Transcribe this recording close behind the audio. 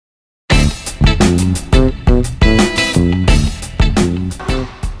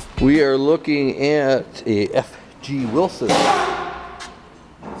We are looking at a FG Wilson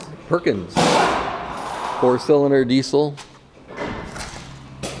Perkins 4-cylinder diesel.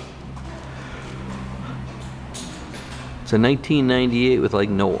 It's a 1998 with like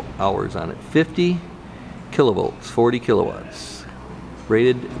no hours on it. 50 kilovolts, 40 kilowatts.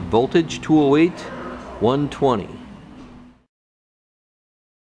 Rated voltage 208, 120.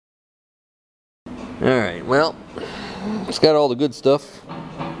 Alright, well, it's got all the good stuff.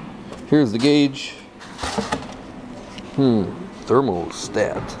 Here's the gauge.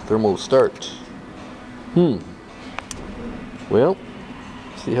 Thermostart. Well,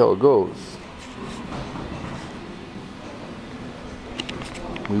 see how it goes.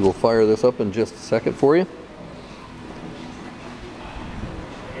 We will fire this up in just a second for you.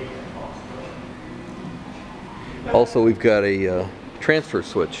 Also, we've got a transfer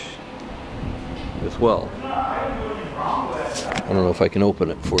switch as well. I don't know if I can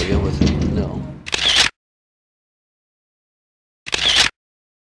open it for you with it. No.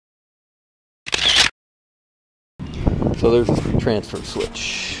 So there's a transfer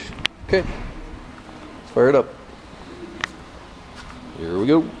switch. Okay, let's fire it up. Here we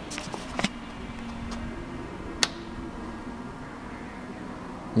go.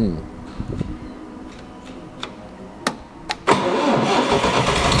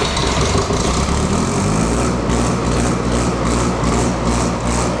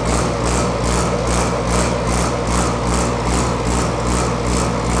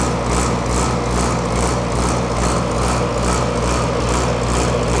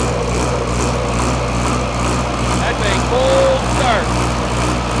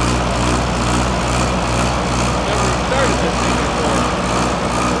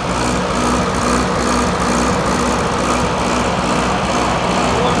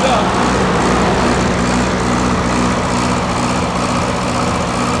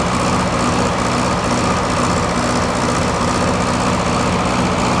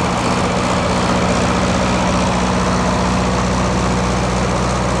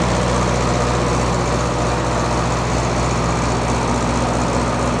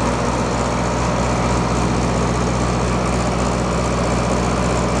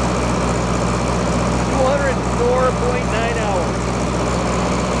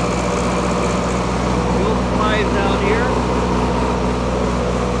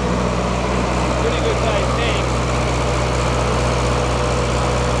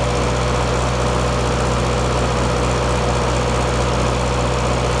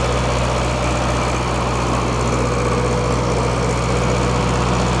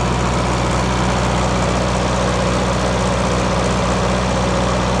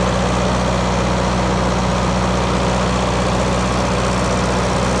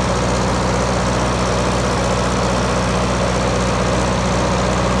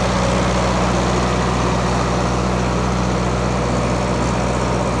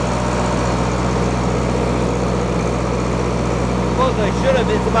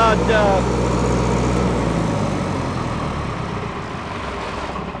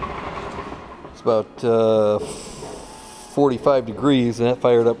 It's about 45 degrees, and that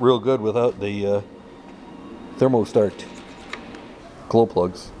fired up real good without the thermostart glow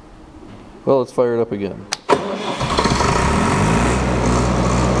plugs. Well, let's fire it up again. That's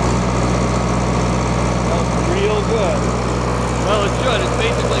real good. Well, it should. It's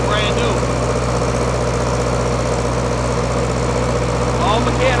basically brand new. All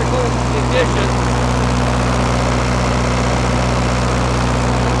mechanical ignition.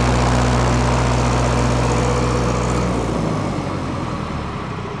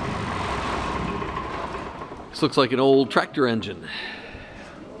 This looks like an old tractor engine.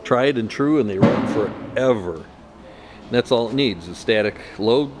 Tried and true, and they run forever. And that's all it needs, a static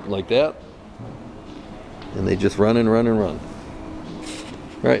load like that. And they just run and run and run.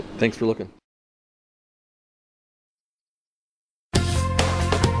 All right, thanks for looking.